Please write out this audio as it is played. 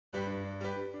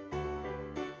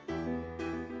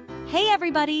Hey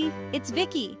everybody, it's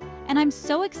Vicky, and I'm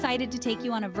so excited to take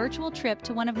you on a virtual trip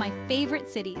to one of my favorite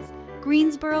cities,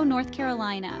 Greensboro, North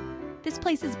Carolina. This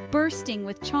place is bursting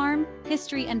with charm,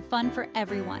 history, and fun for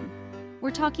everyone.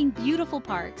 We're talking beautiful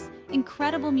parks,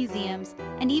 incredible museums,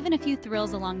 and even a few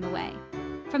thrills along the way.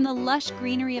 From the lush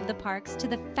greenery of the parks to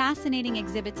the fascinating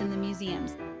exhibits in the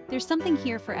museums, there's something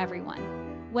here for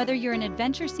everyone. Whether you're an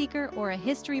adventure seeker or a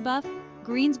history buff,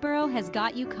 Greensboro has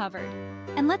got you covered.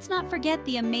 And let's not forget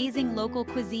the amazing local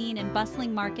cuisine and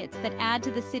bustling markets that add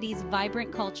to the city's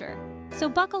vibrant culture. So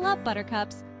buckle up,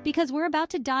 Buttercups, because we're about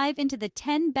to dive into the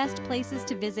 10 best places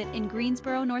to visit in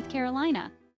Greensboro, North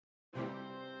Carolina.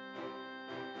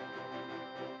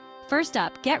 First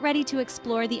up, get ready to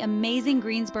explore the amazing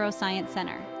Greensboro Science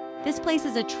Center. This place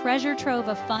is a treasure trove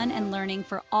of fun and learning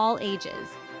for all ages.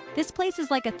 This place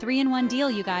is like a 3-in-1 deal,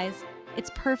 you guys.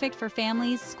 It's perfect for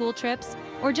families, school trips,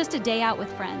 or just a day out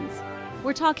with friends.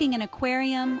 We're talking an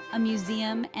aquarium, a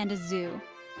museum, and a zoo.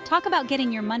 Talk about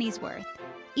getting your money's worth.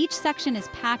 Each section is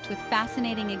packed with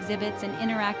fascinating exhibits and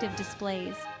interactive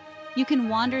displays. You can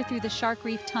wander through the Shark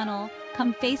Reef Tunnel,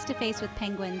 come face to face with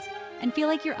penguins, and feel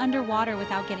like you're underwater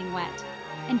without getting wet.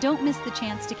 And don't miss the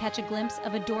chance to catch a glimpse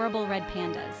of adorable red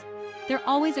pandas. They're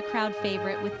always a crowd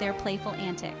favorite with their playful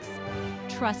antics.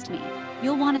 Trust me,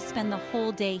 you'll want to spend the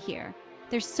whole day here.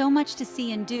 There's so much to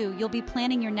see and do, you'll be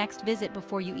planning your next visit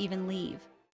before you even leave.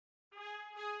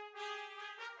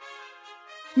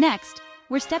 Next,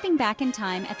 we're stepping back in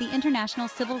time at the International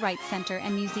Civil Rights Center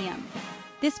and Museum.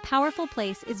 This powerful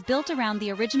place is built around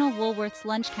the original Woolworth's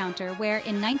lunch counter where,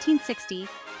 in 1960,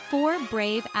 4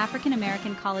 brave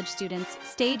African-American college students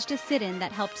staged a sit-in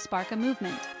that helped spark a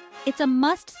movement. It's a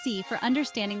must-see for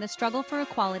understanding the struggle for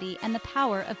equality and the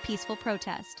power of peaceful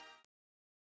protest.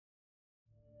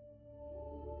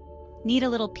 Need a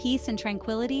little peace and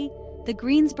tranquility? The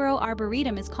Greensboro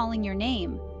Arboretum is calling your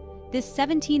name. This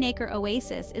 17-acre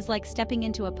oasis is like stepping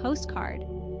into a postcard.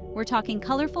 We're talking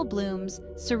colorful blooms,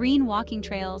 serene walking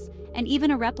trails, and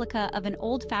even a replica of an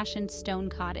old-fashioned stone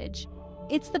cottage.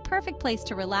 It's the perfect place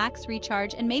to relax,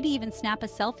 recharge, and maybe even snap a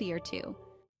selfie or two.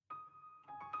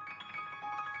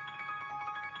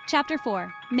 Chapter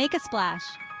 4. Make a Splash.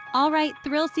 All right,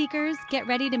 thrill seekers, get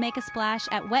ready to make a splash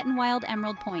at Wet n Wild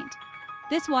Emerald Point.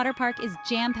 This water park is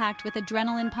jam-packed with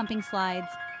adrenaline-pumping slides,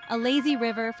 a lazy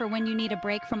river for when you need a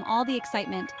break from all the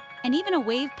excitement, and even a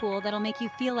wave pool that'll make you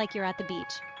feel like you're at the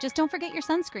beach. Just don't forget your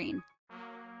sunscreen.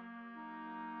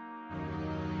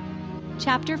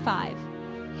 Chapter 5.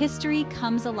 History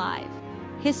Comes Alive.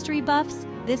 History buffs,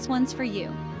 this one's for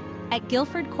you. At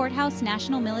Guilford Courthouse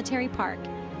National Military Park,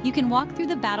 you can walk through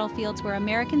the battlefields where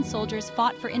American soldiers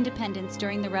fought for independence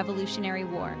during the Revolutionary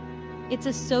War. It's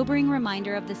a sobering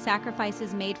reminder of the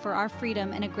sacrifices made for our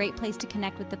freedom and a great place to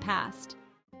connect with the past.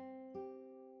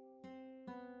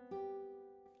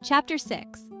 Chapter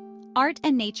 6. Art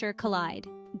and Nature Collide.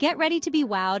 Get ready to be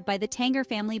wowed by the Tanger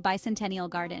Family Bicentennial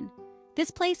Garden.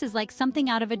 This place is like something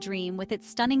out of a dream with its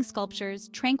stunning sculptures,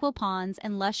 tranquil ponds,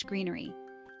 and lush greenery.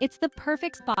 It's the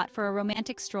perfect spot for a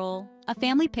romantic stroll, a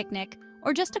family picnic,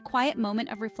 or just a quiet moment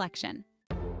of reflection.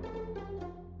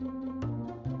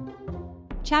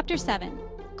 Chapter 7.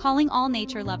 Calling all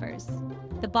nature lovers.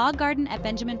 The Bog Garden at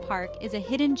Benjamin Park is a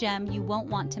hidden gem you won't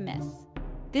want to miss.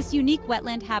 This unique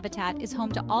wetland habitat is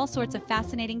home to all sorts of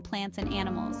fascinating plants and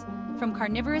animals, from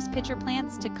carnivorous pitcher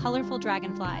plants to colorful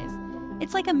dragonflies.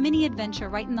 It's like a mini adventure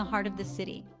right in the heart of the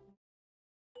city.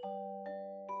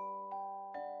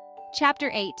 Chapter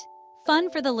 8.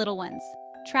 Fun for the little ones.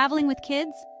 Traveling with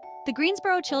kids? The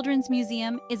Greensboro Children's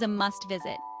Museum is a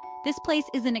must-visit. This place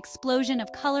is an explosion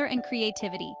of color and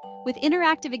creativity, with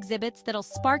interactive exhibits that'll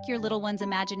spark your little one's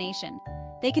imagination.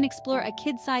 They can explore a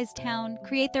kid-sized town,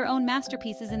 create their own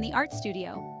masterpieces in the art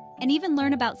studio, and even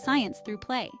learn about science through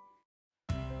play.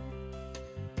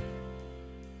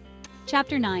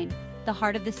 Chapter 9. The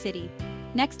Heart of the City.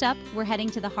 Next up, we're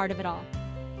heading to the heart of it all.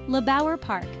 LeBauer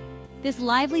Park. This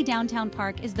lively downtown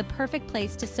park is the perfect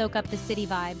place to soak up the city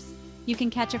vibes. You can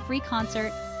catch a free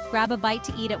concert, grab a bite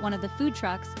to eat at one of the food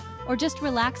trucks, or just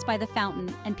relax by the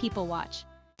fountain and people watch.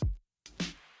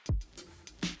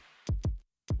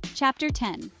 Chapter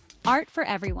 10. Art for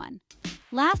Everyone.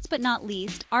 Last but not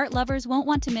least, art lovers won't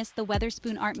want to miss the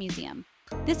Weatherspoon Art Museum.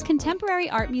 This contemporary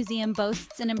art museum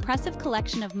boasts an impressive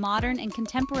collection of modern and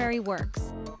contemporary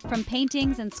works. From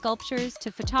paintings and sculptures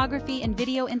to photography and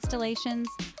video installations,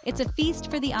 it's a feast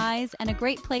for the eyes and a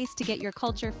great place to get your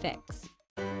culture fix.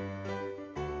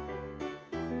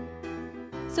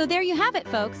 So there you have it,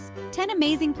 folks. 10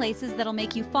 amazing places that'll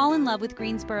make you fall in love with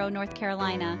Greensboro, North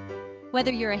Carolina.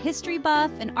 Whether you're a history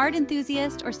buff, an art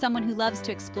enthusiast, or someone who loves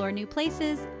to explore new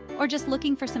places, or just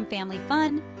looking for some family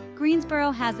fun, Greensboro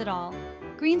has it all.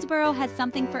 Greensboro has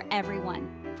something for everyone,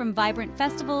 from vibrant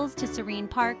festivals to serene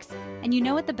parks. And you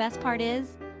know what the best part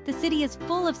is? The city is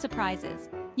full of surprises.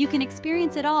 You can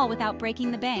experience it all without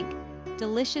breaking the bank.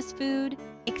 Delicious food,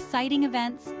 exciting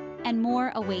events, and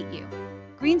more await you.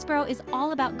 Greensboro is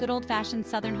all about good old-fashioned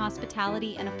Southern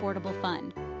hospitality and affordable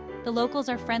fun. The locals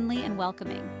are friendly and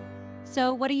welcoming.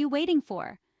 So what are you waiting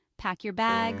for? Pack your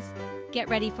bags, get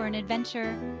ready for an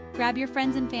adventure, grab your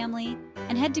friends and family,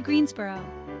 and head to Greensboro.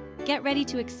 Get ready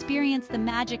to experience the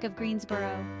magic of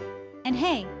Greensboro. And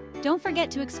hey, don't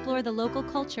forget to explore the local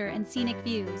culture and scenic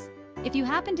views. If you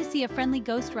happen to see a friendly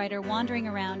ghostwriter wandering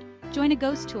around, join a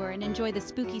ghost tour and enjoy the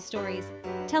spooky stories.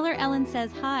 Tell her Ellen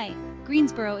says hi.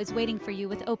 Greensboro is waiting for you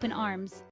with open arms.